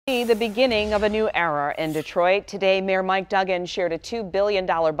The beginning of a new era in Detroit. Today, Mayor Mike Duggan shared a $2 billion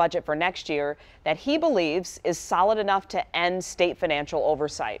budget for next year that he believes is solid enough to end state financial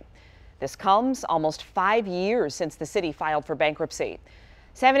oversight. This comes almost 5 years since the city filed for bankruptcy.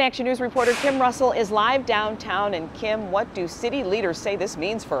 7 Action News reporter Kim Russell is live downtown. And Kim, what do city leaders say this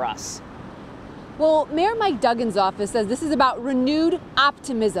means for us? Well, Mayor Mike Duggan's office says this is about renewed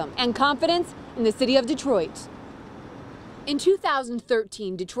optimism and confidence in the city of Detroit. In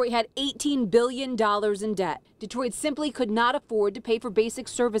 2013, Detroit had $18 billion in debt. Detroit simply could not afford to pay for basic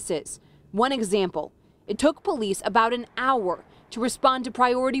services. One example, it took police about an hour to respond to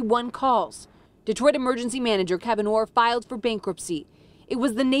Priority 1 calls. Detroit Emergency Manager Kevyn Orr filed for bankruptcy. It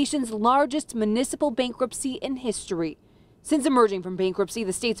was the nation's largest municipal bankruptcy in history. Since emerging from bankruptcy,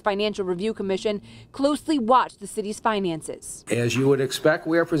 the state's Financial Review Commission closely watched the city's finances. As you would expect,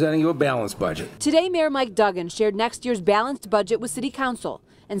 we are presenting you a balanced budget. Today, Mayor Mike Duggan shared next year's balanced budget with City Council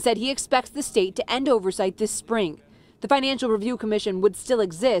and said he expects the state to end oversight this spring. The Financial Review Commission would still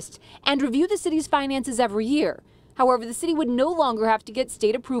exist and review the city's finances every year. However, the city would no longer have to get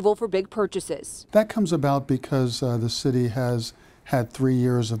state approval for big purchases. That comes about because the city has had 3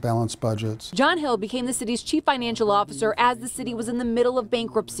 years of balanced budgets. John Hill became the city's chief financial officer as the city was in the middle of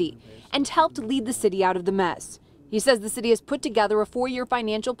bankruptcy and helped lead the city out of the mess. He says the city has put together a 4-year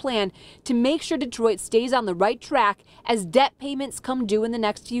financial plan to make sure Detroit stays on the right track as debt payments come due in the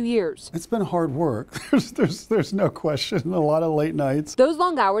next few years. It's been hard work. There's no question. A lot of late nights. Those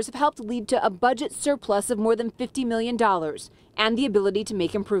long hours have helped lead to a budget surplus of more than $50 million and the ability to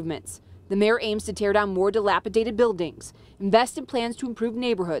make improvements. The mayor aims to tear down more dilapidated buildings, invest in plans to improve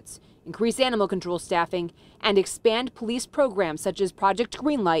neighborhoods, increase animal control staffing, and expand police programs such as Project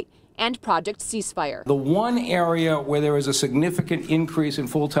Greenlight and Project Ceasefire. The one area where there is a significant increase in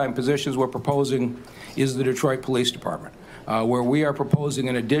full-time positions we're proposing is the Detroit Police Department, where we are proposing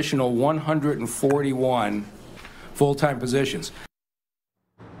an additional 141 full-time positions.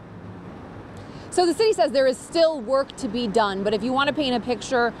 So the city says there is still work to be done, but if you want to paint a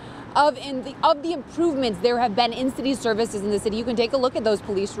picture of the improvements there have been in city services in the city, you can take a look at those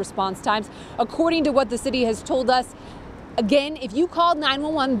police response times. According to what the city has told us, again, if you called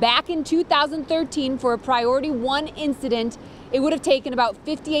 911 back in 2013 for a Priority 1 incident, it would have taken about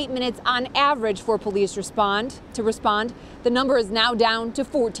 58 minutes on average for police to respond. The number is now down to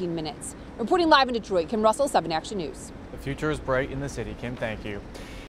 14 minutes. Reporting live in Detroit, Kim Russell, 7 Action News. The future is bright in the city. Kim, thank you.